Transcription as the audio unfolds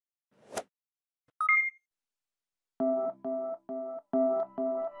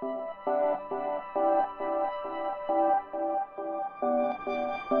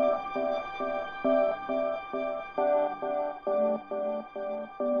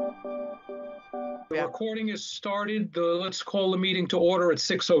The recording is started. Let's call the meeting to order at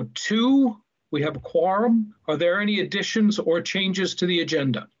 6:02. We have a quorum. Are there any additions or changes to the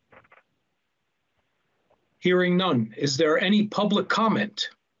agenda? Hearing none. Is there any public comment?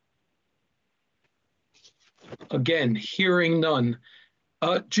 Again, hearing none.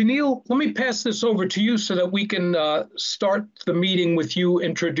 Janelle, let me pass this over to you so that we can start the meeting with you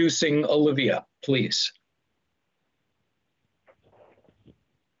introducing Olivia, please.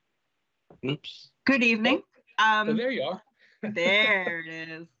 Oops. Good evening. There you are. There it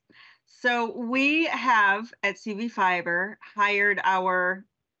is. So we have at CV Fiber hired our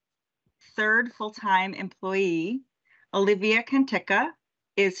third full-time employee. Olivia Kantika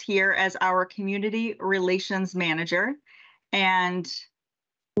is here as our community relations manager. And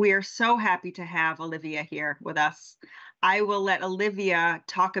we are so happy to have Olivia here with us. I will let Olivia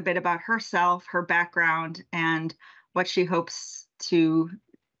talk a bit about herself, her background, and what she hopes to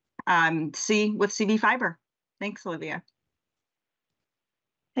see with CV Fiber. Thanks, Olivia.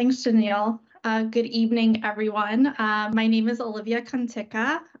 Thanks, Janelle. Good evening, everyone. My name is Olivia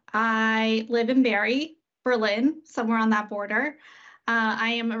Kantika. I live in Barrie, Berlin, somewhere on that border. I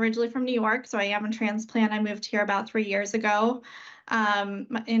am originally from New York, so I am a transplant. I moved here about 3 years ago.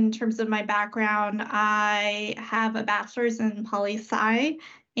 In terms of my background, I have a bachelor's in poli-sci,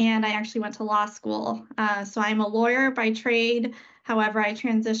 and I actually went to law school. So I'm a lawyer by trade. However, I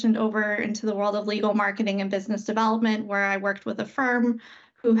transitioned over into the world of legal marketing and business development, where I worked with a firm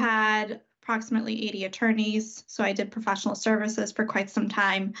who had approximately 80 attorneys. So I did professional services for quite some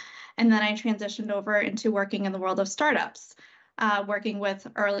time. And then I transitioned over into working in the world of startups, working with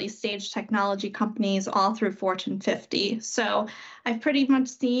early stage technology companies all through Fortune 50. So I've pretty much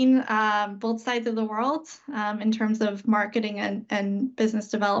seen both sides of the world in terms of marketing and business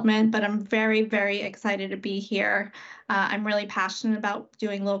development, but I'm very, very excited to be here. I'm really passionate about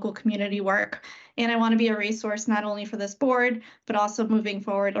doing local community work, and I want to be a resource not only for this board, but also moving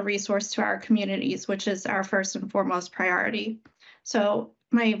forward, a resource to our communities, which is our first and foremost priority. So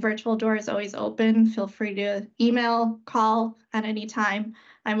my virtual door is always open. Feel free to email, call at any time.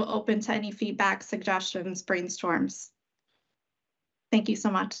 I'm open to any feedback, suggestions, brainstorms. Thank you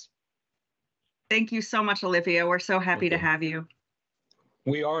so much. Thank you so much, Olivia. We're so happy to have you.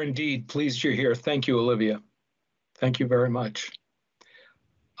 We are indeed pleased you're here. Thank you, Olivia. Thank you very much.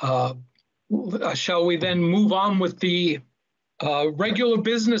 Shall we then move on with the regular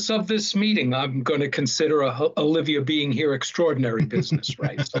business of this meeting? I'm going to consider Olivia being here extraordinary business,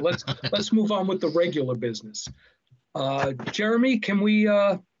 right? So let's move on with the regular business. Jeremy, can we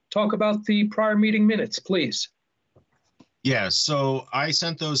talk about the prior meeting minutes, please? Yeah, so I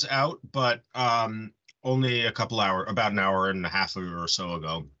sent those out, but only about an hour and a half or so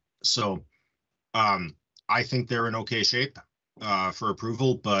ago. So I think they're in okay shape for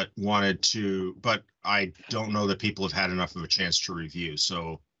approval, but I don't know that people have had enough of a chance to review.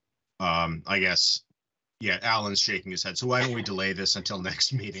 So I guess, yeah, Alan's shaking his head. So why don't we delay this until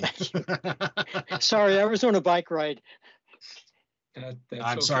next meeting? Sorry, I was on a bike ride.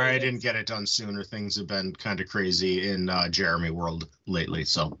 I'm sorry I didn't get it done sooner. Things have been kind of crazy in Jeremy world lately,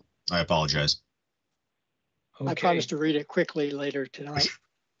 so I apologize. Okay. I promise to read it quickly later tonight.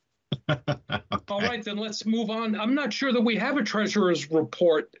 All right, then let's move on. I'm not sure that we have a treasurer's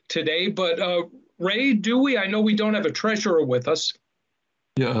report today, but Ray, do we? I know we don't have a treasurer with us.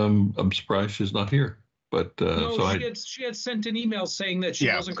 Yeah, I'm surprised she's not here. But no, so she had sent an email saying that she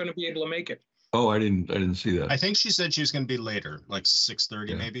wasn't going to be able to make it. Oh, I didn't see that. I think she said she was going to be later, like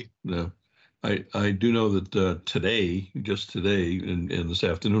 6:30 maybe. No, I do know that just today, and this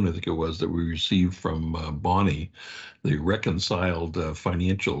afternoon, I think it was, that we received from Bonnie the reconciled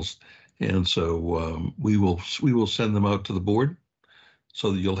financials, and so we will send them out to the board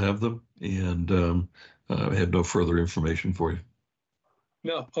so that you'll have them, and I have no further information for you.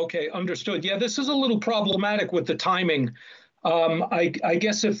 No, okay, understood. Yeah, this is a little problematic with the timing. I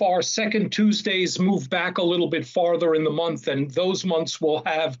guess if our second Tuesdays move back a little bit farther in the month, and those months will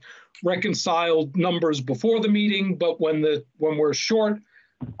have reconciled numbers before the meeting, but when we're short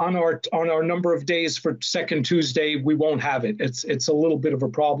on our number of days for second Tuesday, we won't have it. It's a little bit of a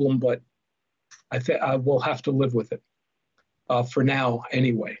problem, but I think I will have to live with it for now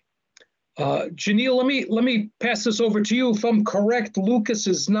anyway. Janelle, let me pass this over to you. If I'm correct, Lucas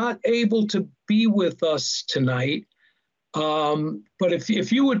is not able to be with us tonight. But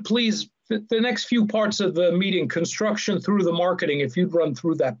if you would please, the next few parts of the meeting, construction through the marketing, if you'd run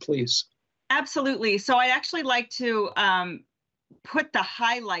through that, please. Absolutely. So I actually like to put the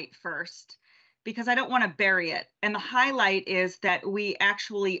highlight first, because I don't want to bury it. And the highlight is that we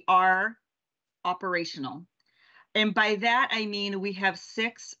actually are operational. And by that, I mean we have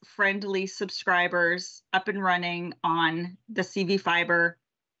 6 friendly subscribers up and running on the CV Fiber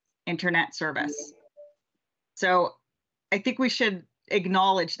internet service. So I think we should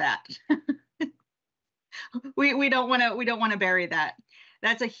acknowledge that. we don't want to bury that.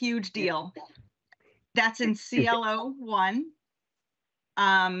 That's a huge deal. That's in CLO 1.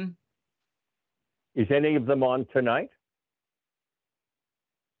 Is any of them on tonight?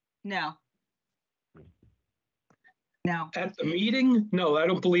 No. No. At the meeting? No, I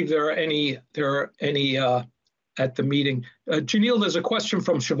don't believe there are any at the meeting. Janelle, there's a question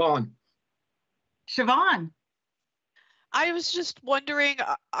from Siobhan. Siobhan. I was just wondering,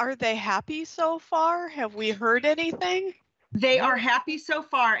 are they happy so far? Have we heard anything? They are happy so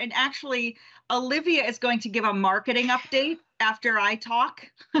far. And actually, Olivia is going to give a marketing update after I talk.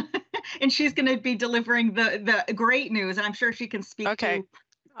 And she's going to be delivering the great news. And I'm sure she can speak to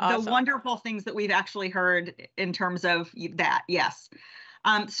awesome. The wonderful things that we've actually heard in terms of that. Yes.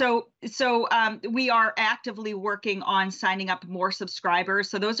 So we are actively working on signing up more subscribers.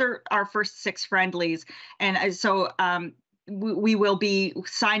 So those are our first 6 friendlies. And so we will be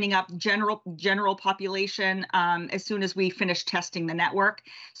signing up general population as soon as we finish testing the network.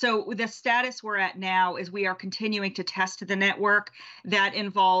 So the status we're at now is we are continuing to test the network. That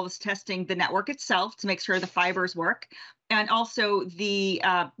involves testing the network itself to make sure the fibers work, and also the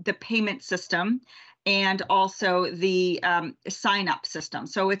payment system, and also the sign-up system.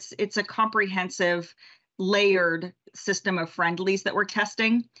 So it's a comprehensive, layered system of friendlies that we're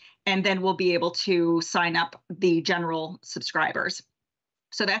testing, and then we'll be able to sign up the general subscribers.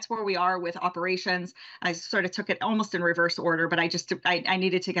 So that's where we are with operations. I sort of took it almost in reverse order, but I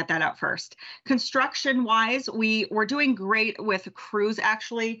needed to get that out first. Construction-wise, we're doing great with crews.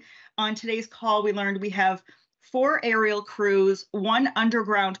 Actually, on today's call, we learned we have 4 aerial crews, 1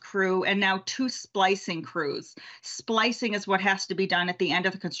 underground crew, and now 2 splicing crews. Splicing is what has to be done at the end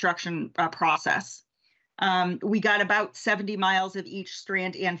of the construction process. We got about 70 miles of each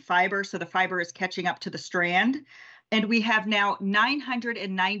strand and fiber, so the fiber is catching up to the strand. And we have now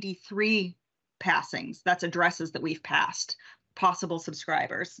 993 passings. That's addresses that we've passed, possible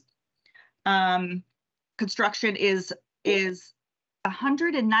subscribers. Construction is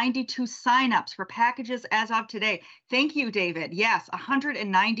 192 signups for packages as of today. Thank you, David. Yes,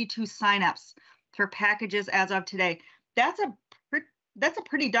 192 signups for packages as of today. That's a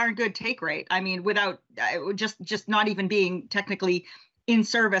pretty darn good take rate. I mean, without just not even being technically in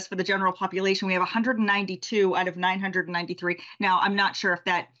service for the general population, we have 192 out of 993. Now, I'm not sure if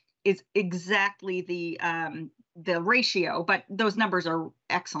that is exactly the ratio, but those numbers are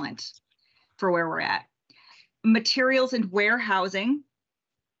excellent for where we're at. Materials and warehousing.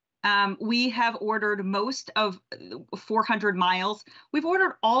 We have ordered most of 400 miles. We've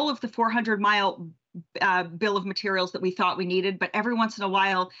ordered all of the 400-mile bill of materials that we thought we needed, but every once in a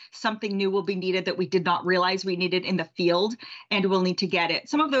while, something new will be needed that we did not realize we needed in the field, and we'll need to get it.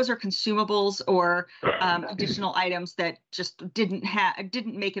 Some of those are consumables or additional items that just didn't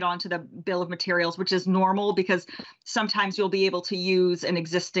make it onto the bill of materials, which is normal because sometimes you'll be able to use an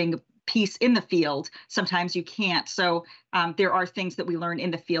existing piece in the field. Sometimes you can't. So there are things that we learn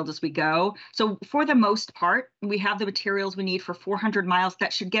in the field as we go. So for the most part, we have the materials we need for 400 miles.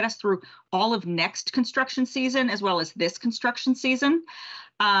 That should get us through all of next construction season as well as this construction season,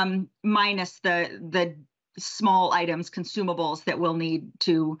 minus the small items, consumables that we'll need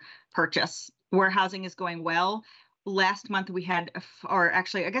to purchase. Warehousing is going well. Last month we had, or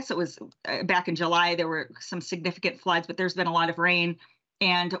actually, I guess it was back in July, there were some significant floods, but there's been a lot of rain.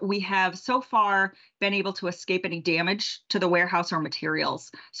 And we have so far been able to escape any damage to the warehouse or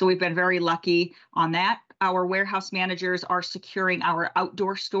materials. So we've been very lucky on that. Our warehouse managers are securing our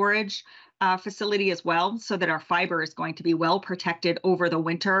outdoor storage facility as well, so that our fiber is going to be well protected over the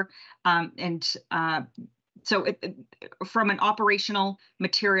winter. So from an operational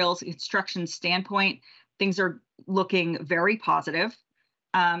materials construction standpoint, things are looking very positive.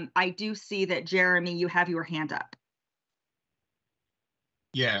 I do see that, Jeremy, you have your hand up.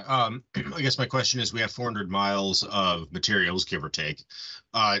 Yeah, I guess my question is, we have 400 miles of materials, give or take.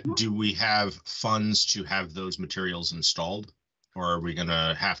 Do we have funds to have those materials installed, or are we going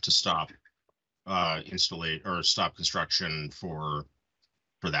to have to stop stop construction for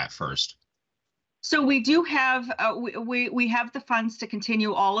that first? So we do have we have the funds to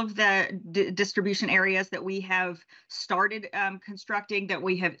continue all of the distribution areas that we have started constructing, that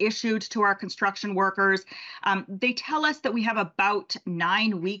we have issued to our construction workers. They tell us that we have about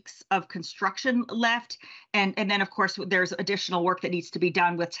 9 weeks of construction left, and then of course there's additional work that needs to be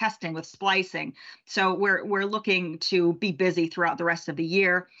done with testing, with splicing. So we're looking to be busy throughout the rest of the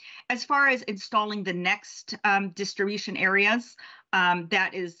year. as far as installing the next distribution areas, that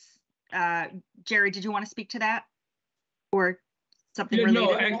is, Jerry, did you want to speak to that? Or something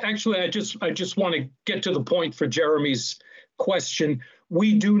related? No, actually, I just want to get to the point for Jeremy's question.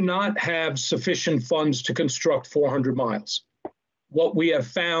 We do not have sufficient funds to construct 400 miles. What we have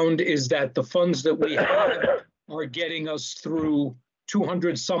found is that the funds that we have are getting us through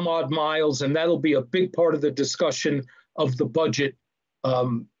 200 some odd miles, and that'll be a big part of the discussion of the budget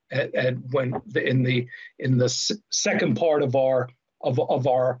in the second part of our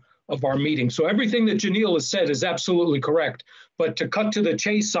meeting. So everything that Janelle has said is absolutely correct. But to cut to the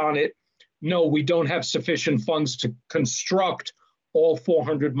chase on it, no, we don't have sufficient funds to construct all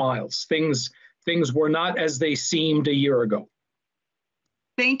 400 miles. Things were not as they seemed a year ago.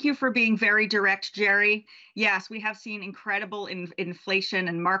 Thank you for being very direct, Jerry. Yes, we have seen incredible inflation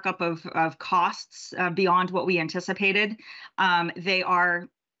and markup of costs beyond what we anticipated. They are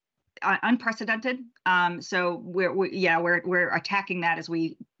unprecedented. So we're attacking that as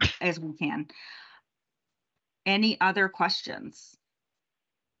we can. Any other questions?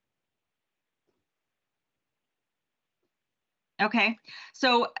 Okay,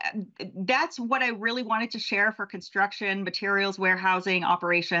 so that's what I really wanted to share for construction, materials, warehousing,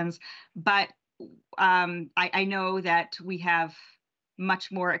 operations. But I know that we have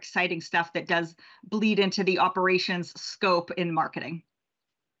much more exciting stuff that does bleed into the operations scope in marketing.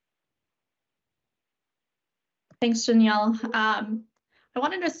 Thanks, Janelle. I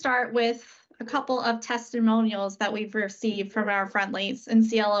wanted to start with a couple of testimonials that we've received from our friendlies in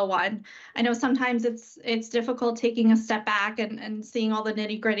CLO1. I know sometimes it's difficult taking a step back and seeing all the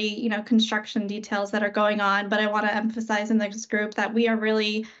nitty-gritty, construction details that are going on, but I want to emphasize in this group that we are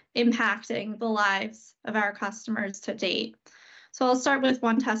really impacting the lives of our customers to date. So I'll start with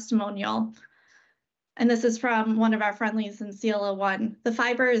one testimonial, and this is from one of our friendlies in CLO1. The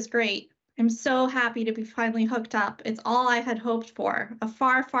fiber is great. I'm so happy to be finally hooked up. It's all I had hoped for, a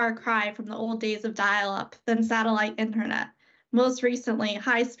far, far cry from the old days of dial-up, then satellite internet. Most recently,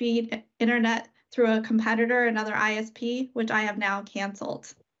 high-speed internet through a competitor, another ISP, which I have now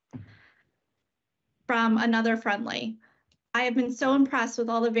canceled. From another friendly, I have been so impressed with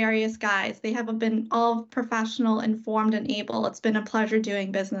all the various guys. They have been all professional, informed, and able. It's been a pleasure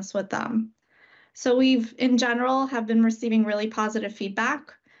doing business with them. So we've, in general, have been receiving really positive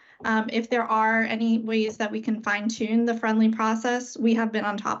feedback. If there are any ways that we can fine-tune the friendly process, we have been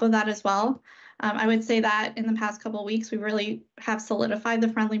on top of that as well. I would say that in the past couple of weeks, we really have solidified the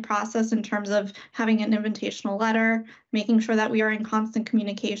friendly process in terms of having an invitational letter, making sure that we are in constant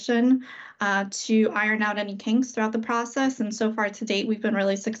communication to iron out any kinks throughout the process. And so far to date, we've been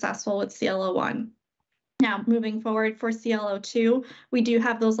really successful with CLO1. Now, moving forward for CLO2, we do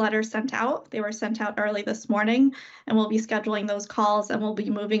have those letters sent out. They were sent out early this morning, and we'll be scheduling those calls, and we'll be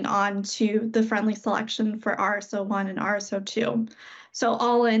moving on to the friendly selection for RSO1 and RSO2. So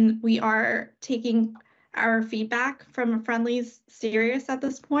all in, we are taking our feedback from friendlies serious at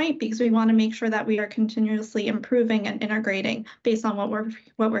this point because we want to make sure that we are continuously improving and integrating based on what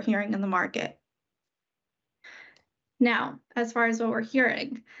we're hearing in the market. Now, as far as what we're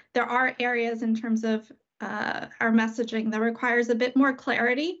hearing, there are areas in terms of our messaging that requires a bit more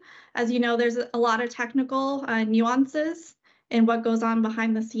clarity. As you know, there's a lot of technical nuances in what goes on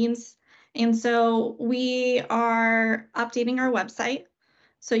behind the scenes. And so we are updating our website.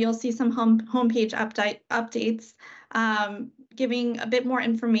 So you'll see some homepage updates, giving a bit more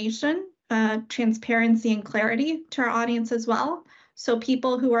information, transparency and clarity to our audience as well. So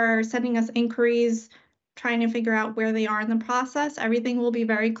people who are sending us inquiries, trying to figure out where they are in the process, everything will be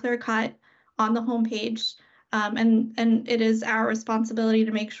very clear cut on the homepage, and it is our responsibility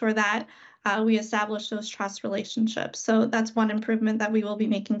to make sure that we establish those trust relationships. So that's one improvement that we will be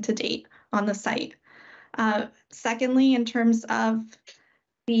making to date on the site. Secondly, in terms of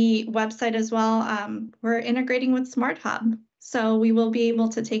the website as well, we're integrating with Smart Hub. So we will be able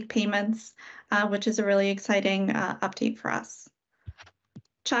to take payments, which is a really exciting update for us.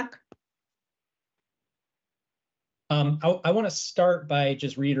 Chuck? I want to start by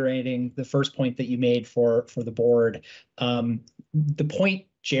just reiterating the first point that you made for the board. The point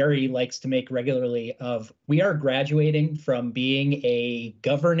Jerry likes to make regularly of we are graduating from being a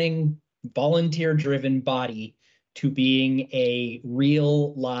governing volunteer-driven body to being a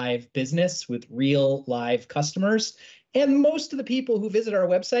real live business with real live customers. And most of the people who visit our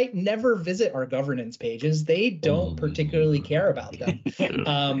website never visit our governance pages. They don't particularly care about them.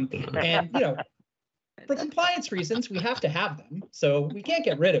 And, for compliance reasons, we have to have them, so we can't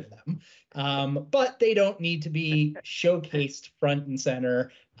get rid of them. But they don't need to be showcased front and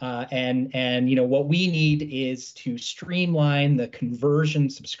center And what we need is to streamline the conversion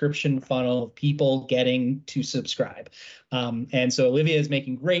subscription funnel of people getting to subscribe. And so Olivia is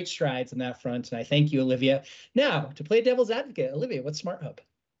making great strides on that front, and I thank you, Olivia. Now, to play devil's advocate, Olivia, what's Smart Hub?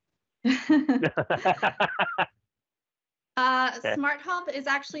 Smart Hub is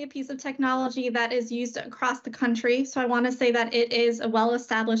actually a piece of technology that is used across the country. So I want to say that it is a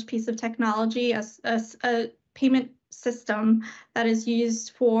well-established piece of technology, a payment system that is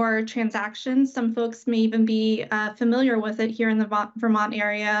used for transactions. Some folks may even be familiar with it here in the Vermont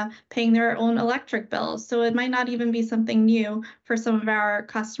area, paying their own electric bills. So it might not even be something new for some of our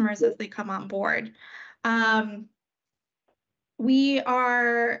customers as they come on board. We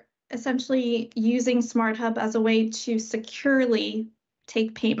are essentially using Smart Hub as a way to securely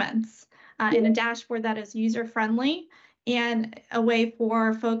take payments in a dashboard that is user-friendly and a way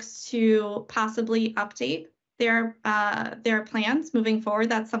for folks to possibly update their plans moving forward.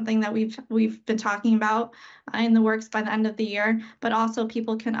 That's something that we've been talking about in the works by the end of the year, but also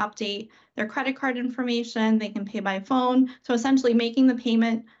people can update their credit card information, they can pay by phone. So essentially making the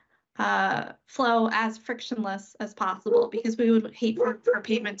payment flow as frictionless as possible, because we would hate for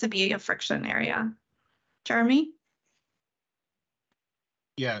payment to be a friction area. Jeremy?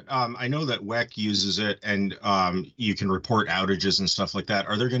 Yeah, I know that WEC uses it, and you can report outages and stuff like that.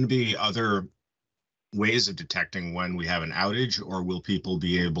 Are there going to be other ways of detecting when we have an outage, or will people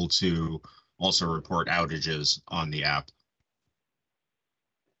be able to also report outages on the app?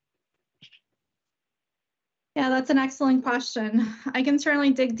 Yeah, that's an excellent question. I can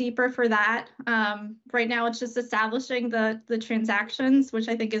certainly dig deeper for that. Right now, it's just establishing the transactions, which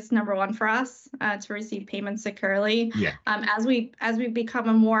I think is number one for us to receive payments securely. Yeah. As we become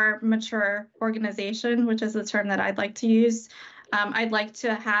a more mature organization, which is the term that I'd like to use, I'd like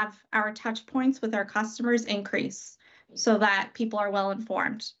to have our touch points with our customers increase so that people are well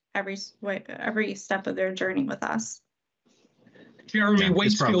informed every step of their journey with us. Jeremy,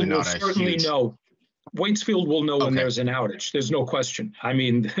 Waitsfield will certainly know. Waitsfield will know when there's an outage. There's no question. I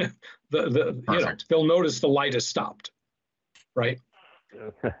mean, they'll notice the light has stopped, right?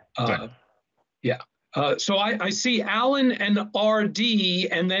 Yeah. So I see Alan and RD,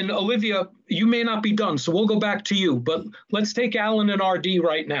 and then Olivia, you may not be done, so we'll go back to you. But let's take Alan and RD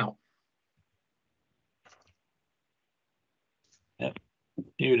right now. Yep.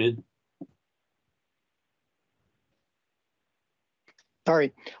 Muted.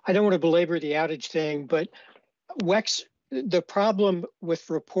 Sorry, I don't want to belabor the outage thing, but WEX, the problem with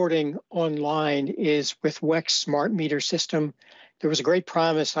reporting online is with WEX smart meter system. There was a great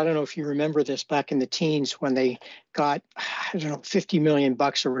promise. I don't know if you remember this back in the teens when they got, I don't know, $50 million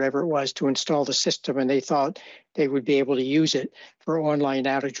or whatever it was to install the system, and they thought they would be able to use it for online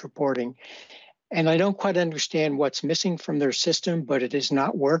outage reporting. And I don't quite understand what's missing from their system, but it has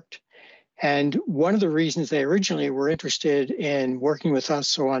not worked. And one of the reasons they originally were interested in working with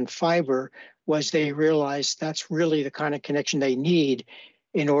us on fiber was they realized that's really the kind of connection they need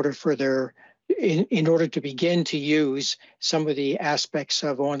in order for in order to begin to use some of the aspects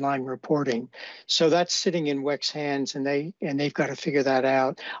of online reporting. So that's sitting in WEC's hands, and they've got to figure that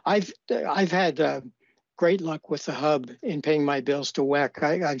out. I've had great luck with the hub in paying my bills to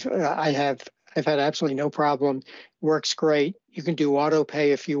WEC. I've had absolutely no problem. Works great. You can do auto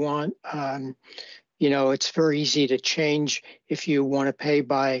pay if you want. It's very easy to change if you want to pay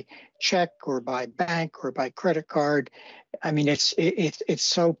by check or by bank or by credit card. I mean, it's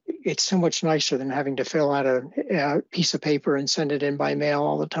so much nicer than having to fill out a piece of paper and send it in by mail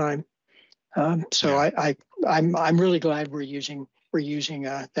all the time. I'm really glad we're using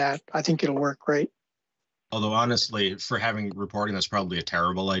that. I think it'll work great. Although honestly, for having reporting, that's probably a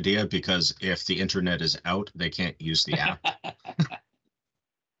terrible idea, because if the internet is out, they can't use the app.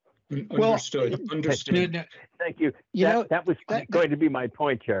 Understood. Thank you. That was going to be my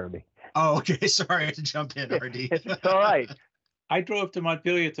point, Jeremy. Oh, okay. Sorry to jump in, RD. It's all right. I drove to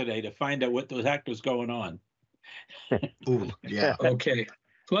Montpelier today to find out what the heck was going on. Ooh, yeah. Okay.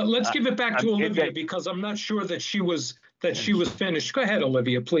 Let's give it back to Olivia, because I'm not sure that she was finished. Go ahead,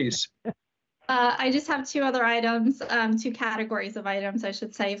 Olivia, please. I just have two other items, two categories of items, I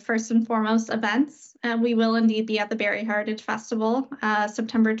should say. First and foremost, events. And we will indeed be at the Berry Heritage Festival,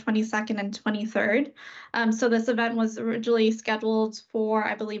 September 22nd and 23rd. So this event was originally scheduled for,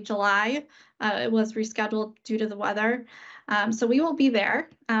 I believe, July. It was rescheduled due to the weather. So we will be there.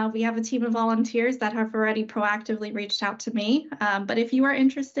 We have a team of volunteers that have already proactively reached out to me. But if you are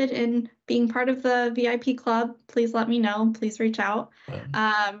interested in being part of the VIP club, please let me know. Please reach out.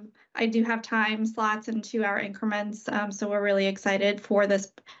 I do have time slots in 2-hour increments. So we're really excited for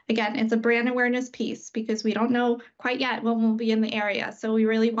this. Again, it's a brand awareness piece because we don't know quite yet when we'll be in the area. So we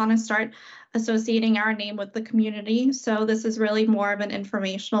really want to start associating our name with the community. So this is really more of an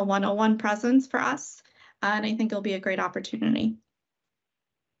informational 101 presence for us. And I think it'll be a great opportunity.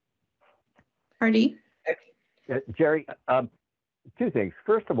 RD? Jerry, two things.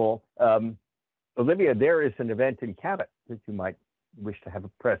 First of all, Olivia, there is an event in Cabot that you might wish to have a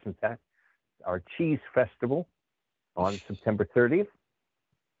presence at, our Cheese Festival on September 30th.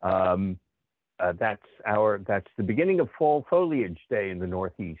 That's the beginning of fall foliage day in the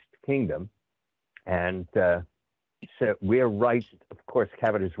Northeast Kingdom. And so we're right, of course,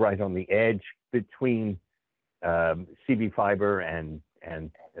 Cabot is right on the edge between CV Fiber and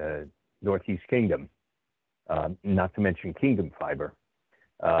Northeast Kingdom, not to mention Kingdom Fiber.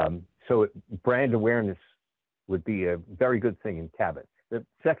 So brand awareness would be a very good thing in Cabot. The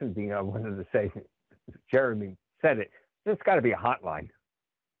second thing I wanted to say, Jeremy said it, there's got to be a hotline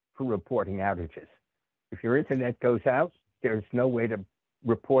for reporting outages. If your internet goes out, there's no way to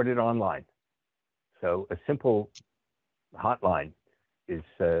report it online. So a simple hotline is,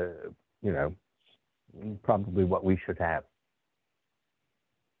 probably what we should have.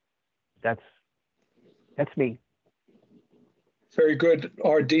 That's me. Very good,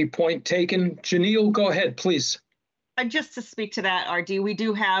 RD. Point taken. Janelle, go ahead, please. Just to speak to that, RD, we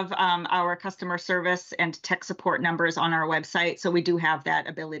do have our customer service and tech support numbers on our website. So we do have that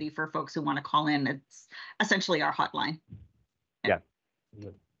ability for folks who want to call in. It's essentially our hotline. Yeah.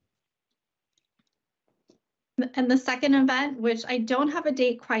 And the second event, which I don't have a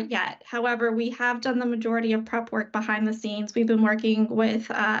date quite yet. However, we have done the majority of prep work behind the scenes. We've been working with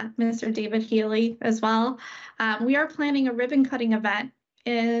Mr. David Healy as well. We are planning a ribbon cutting event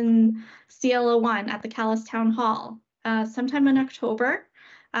in CLO1 at the Calais Town Hall sometime in October.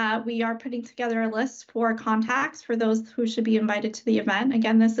 We are putting together a list for contacts for those who should be invited to the event.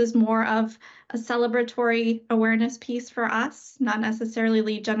 Again, this is more of a celebratory awareness piece for us, not necessarily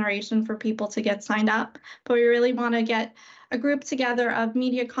lead generation for people to get signed up, but we really want to get a group together of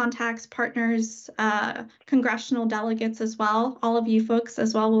media contacts, partners, congressional delegates as well. All of you folks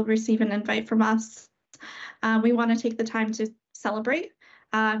as well will receive an invite from us. We want to take the time to celebrate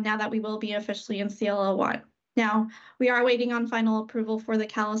now that we will be officially in CLO1. Now, we are waiting on final approval for the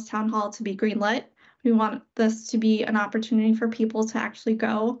Calais Town Hall to be greenlit. We want this to be an opportunity for people to actually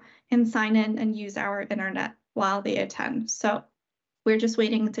go and sign in and use our internet while they attend. So we're just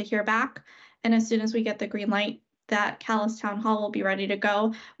waiting to hear back. And as soon as we get the green light, that Calais Town Hall will be ready to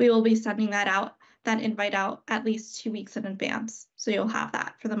go. We will be sending that invite out at least 2 weeks in advance. So you'll have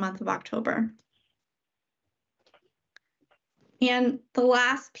that for the month of October. And the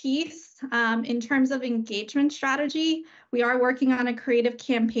last piece, in terms of engagement strategy, we are working on a creative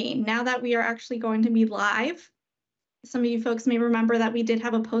campaign. Now that we are actually going to be live, some of you folks may remember that we did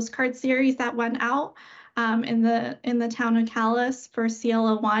have a postcard series that went out in the town of Calais for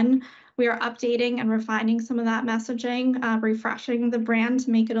CLO1. We are updating and refining some of that messaging, refreshing the brand to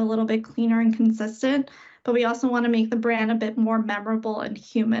make it a little bit cleaner and consistent, but we also want to make the brand a bit more memorable and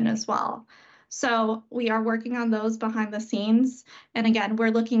human as well. So we are working on those behind the scenes. And again,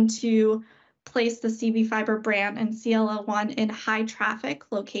 we're looking to place the CV Fiber brand and CLO1 in high traffic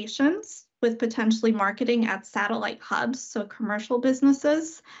locations with potentially marketing at satellite hubs, so commercial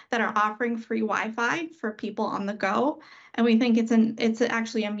businesses that are offering free Wi-Fi for people on the go. And we think it's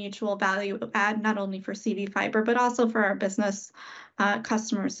actually a mutual value add, not only for CV Fiber, but also for our business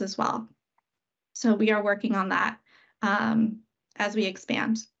customers as well. So we are working on that as we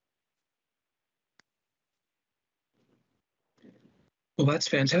expand. Well, that's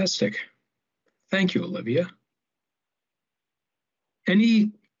fantastic. Thank you, Olivia.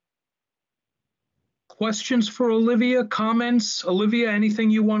 Any questions for Olivia, comments? Olivia,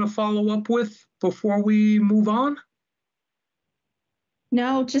 anything you want to follow up with before we move on?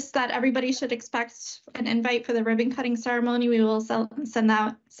 No, just that everybody should expect an invite for the ribbon cutting ceremony. We will send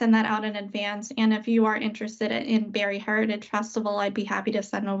that out in advance. And if you are interested in Barre Heritage Festival, I'd be happy to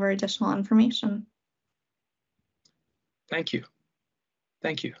send over additional information. Thank you.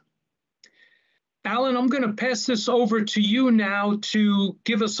 Thank you. Alan, I'm going to pass this over to you now to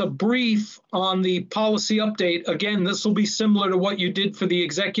give us a brief on the policy update. Again, this will be similar to what you did for the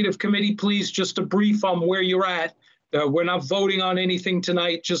executive committee. Please, just a brief on where you're at. We're not voting on anything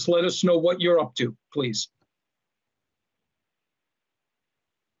tonight. Just let us know what you're up to, please.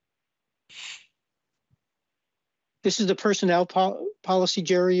 This is the personnel policy,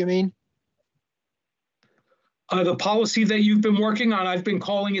 Jerry, you mean? The policy that you've been working on, I've been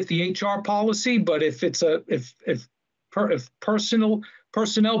calling it the HR policy, but if it's if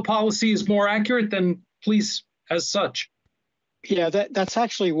personnel policy is more accurate, then please, as such. Yeah, that's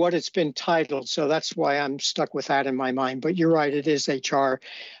actually what it's been titled. So that's why I'm stuck with that in my mind. But you're right, it is HR.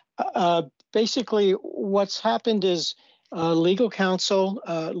 Basically, what's happened is legal counsel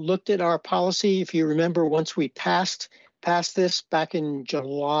looked at our policy. If you remember, once we passed this back in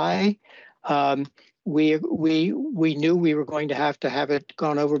July, we knew we were going to have it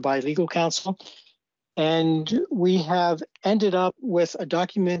gone over by legal counsel. And we have ended up with a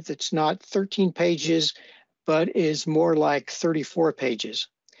document that's not 13 pages, but is more like 34 pages.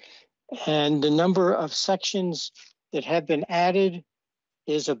 And the number of sections that have been added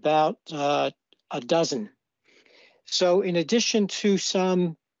is about a dozen. So in addition to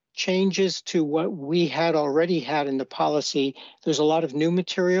some changes to what we had already had in the policy, there's a lot of new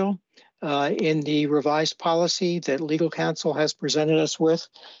material in the revised policy that legal counsel has presented us with.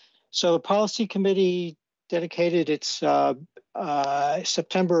 So the policy committee dedicated its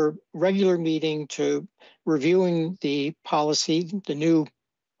September regular meeting to reviewing the policy, the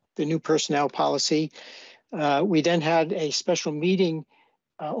new personnel policy. We then had a special meeting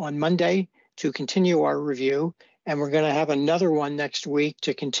on Monday to continue our review, and we're going to have another one next week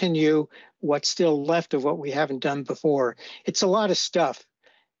to continue what's still left of what we haven't done before. It's a lot of stuff,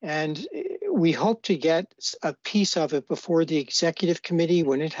 and we hope to get a piece of it before the executive committee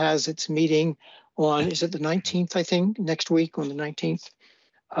when it has its meeting on, is it the 19th, I think, next week on the 19th.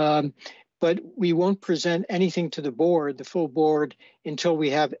 But we won't present anything to the board, the full board, until we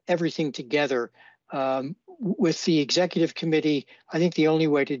have everything together. With the executive committee, I think the only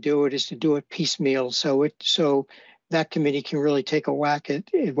way to do it is to do it piecemeal, so that committee can really take a whack at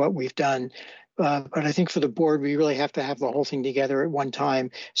what we've done. But I think for the board, we really have to have the whole thing together at one time.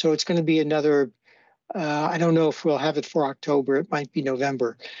 So it's going to be another, I don't know if we'll have it for October, it might be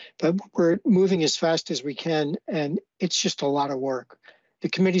November, but we're moving as fast as we can, and it's just a lot of work. The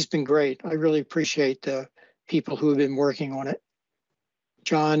committee's been great. I really appreciate the people who have been working on it.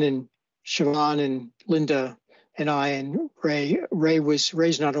 John and Siobhan and Linda and I and Ray.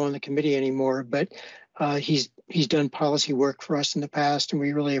 Ray's not on the committee anymore, but he's done policy work for us in the past, and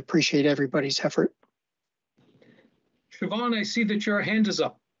we really appreciate everybody's effort. Siobhan, I see that your hand is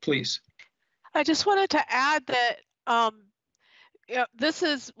up, please. I just wanted to add that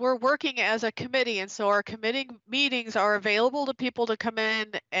we're working as a committee, and so our committee meetings are available to people to come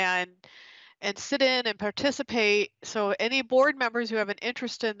in and sit in and participate. So any board members who have an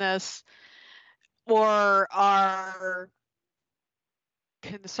interest in this or are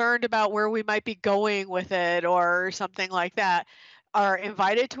concerned about where we might be going with it or something like that are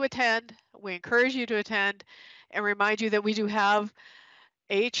invited to attend. We encourage you to attend and remind you that we do have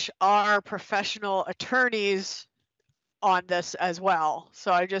HR professional attorneys on this as well.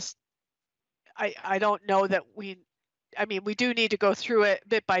 So I don't know that we do need to go through it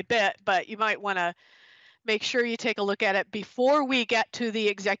bit by bit, but you might want to make sure you take a look at it before we get to the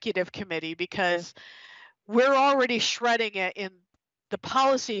executive committee, because we're already shredding it in the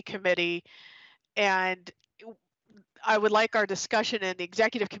policy committee, and I would like our discussion in the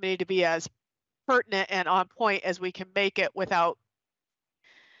executive committee to be as pertinent and on point as we can make it without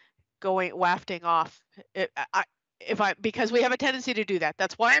going wafting off. Because we have a tendency to do that.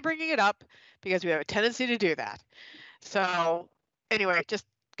 That's why I'm bringing it up, because we have a tendency to do that. So anyway, just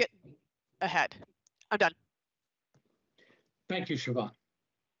get ahead. I'm done. Thank you, Siobhan.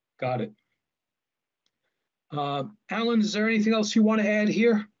 Got it. Alan, is there anything else you want to add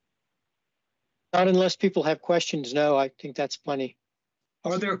here? Not unless people have questions. No, I think that's plenty.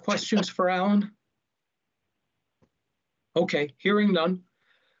 Are there questions for Alan? Okay, hearing none.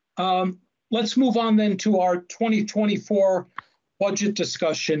 Let's move on then to our 2024 budget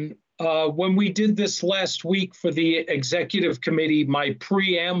discussion. When we did this last week for the executive committee, my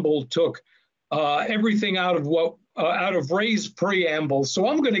preamble took everything out of Ray's preamble. So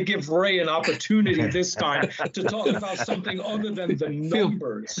I'm going to give Ray an opportunity this time to talk about something other than the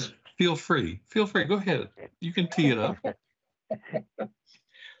numbers. Feel free. Go ahead. You can tee it up.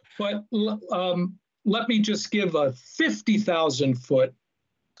 But let me just give a 50,000 foot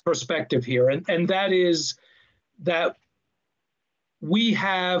perspective here. And that is that we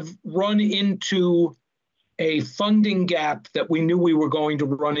have run into a funding gap that we knew we were going to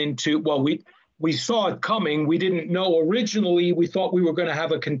run into. Well, we saw it coming. We didn't know originally. We thought we were going to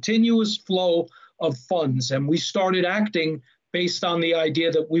have a continuous flow of funds, and we started acting based on the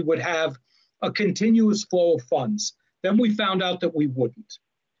idea that we would have a continuous flow of funds. Then we found out that we wouldn't,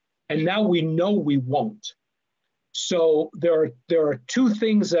 and now we know we won't. So there are two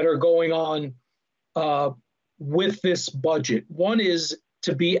things that are going on with this budget. One is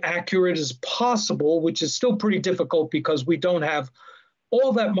to be accurate as possible, which is still pretty difficult because we don't have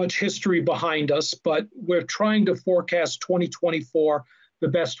all that much history behind us, but we're trying to forecast 2024 the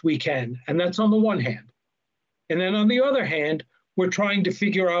best we can. And that's on the one hand. And then on the other hand, we're trying to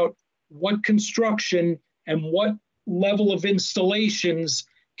figure out what construction and what level of installations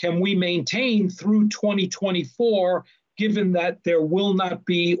can we maintain through 2024, given that there will not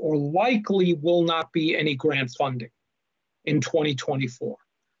be or likely will not be any grant funding in 2024.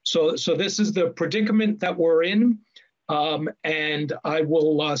 So this is the predicament that we're in. And I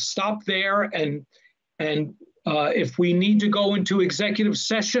will stop there. And if we need to go into executive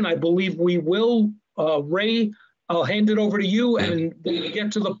session, I believe we will. Ray, I'll hand it over to you. And when we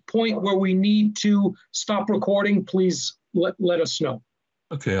get to the point where we need to stop recording, please let us know.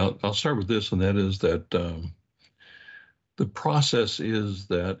 Okay, I'll start with this, and that is that the process is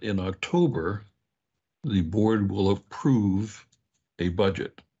that in October, the board will approve a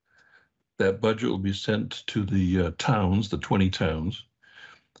budget. That budget will be sent to the towns, the 20 towns,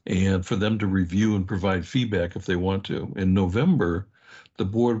 and for them to review and provide feedback if they want to. In November, the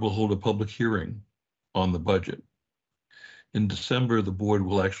board will hold a public hearing on the budget. In December, the board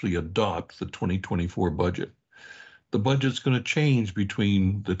will actually adopt the 2024 budget. The budget's going to change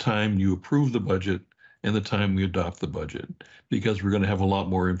between the time you approve the budget and the time we adopt the budget, because we're going to have a lot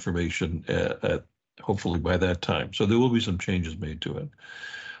more information at hopefully by that time. So there will be some changes made to it.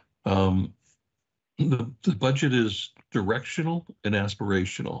 The budget is directional and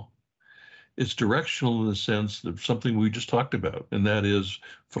aspirational. It's directional in the sense of something we just talked about, and that is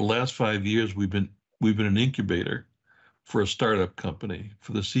for the last 5 years, we've been an incubator for a startup company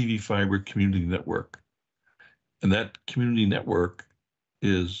for the CV Fiber Community Network. And that community network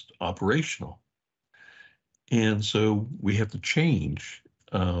is operational. And so we have to change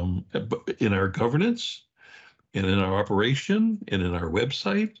in our governance and in our operation and in our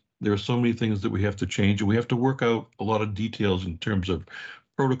website. There are so many things that we have to change, and we have to work out a lot of details in terms of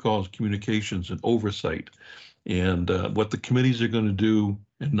protocols, communications, and oversight, and what the committees are going to do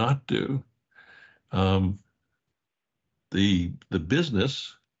and not do. The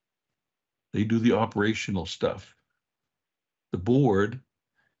business, they do the operational stuff. The board,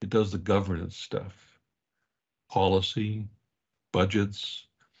 it does the governance stuff, policy, budgets,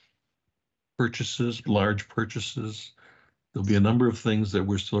 purchases, large purchases. There'll be a number of things that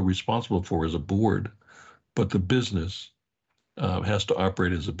we're still responsible for as a board, but the business has to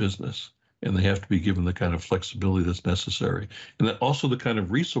operate as a business, and they have to be given the kind of flexibility that's necessary, and that also the kind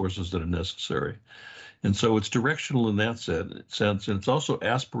of resources that are necessary. And so it's directional in that sense, and it's also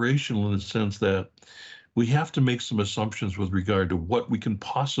aspirational in the sense that we have to make some assumptions with regard to what we can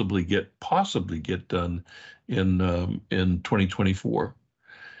possibly get done in 2024.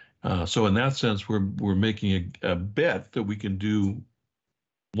 So in that sense, we're making a bet that we can do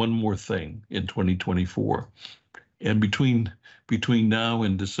one more thing in 2024. And between now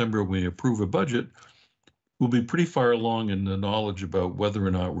and December, when we approve a budget, we'll be pretty far along in the knowledge about whether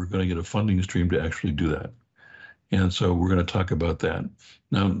or not we're going to get a funding stream to actually do that. And so we're going to talk about that.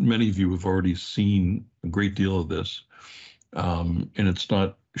 Now, many of you have already seen a great deal of this, and it's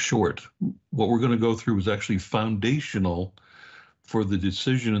not short. What we're going to go through is actually foundational for the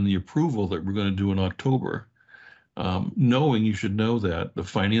decision and the approval that we're going to do in October. Knowing, you should know that the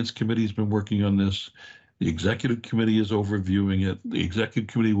Finance Committee has been working on this. The Executive Committee is overviewing it. The Executive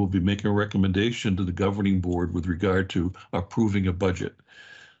Committee will be making a recommendation to the Governing Board with regard to approving a budget.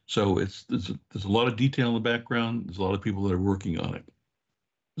 So there's a lot of detail in the background. There's a lot of people that are working on it.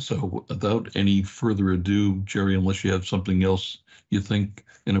 So without any further ado, Jerry, unless you have something else you think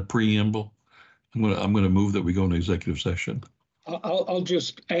in a preamble, I'm going to move that we go into executive session. I'll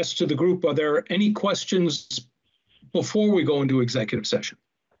just ask to the group, are there any questions before we go into executive session?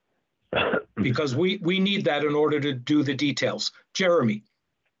 Because we need that in order to do the details. Jeremy.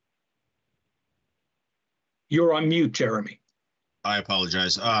 You're on mute, Jeremy. I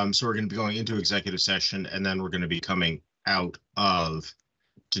apologize. So we're going to be going into executive session, and then we're going to be coming out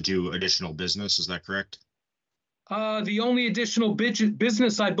to do additional business. Is that correct? The only additional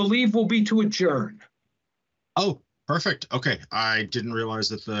business, I believe, will be to adjourn. Oh, perfect. Okay. I didn't realize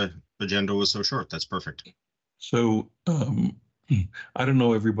that the agenda was so short. That's perfect. So I don't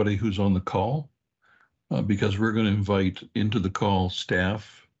know everybody who's on the call because we're going to invite into the call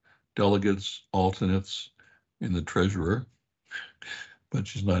staff, delegates, alternates, and the treasurer, but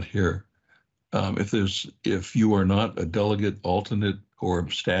she's not here. If you are not a delegate, alternate, or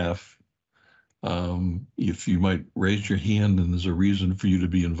staff, if you might raise your hand and there's a reason for you to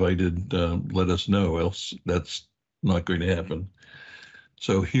be invited, let us know, else that's not going to happen.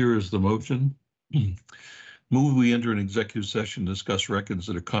 So here is the motion. Move we enter an executive session to discuss records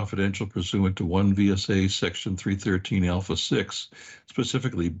that are confidential pursuant to 1 VSA Section 313 Alpha 6,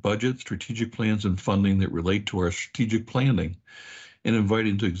 specifically budget, strategic plans, and funding that relate to our strategic planning, and invite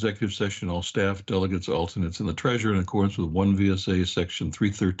into executive session all staff, delegates, alternates, and the treasurer in accordance with 1 VSA Section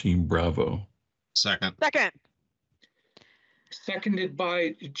 313 Bravo. Second. Second. Seconded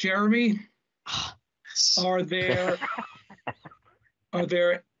by Jeremy. Are there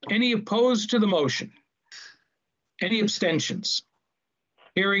any opposed to the motion? Any abstentions?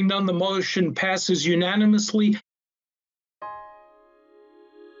 Hearing none, the motion passes unanimously.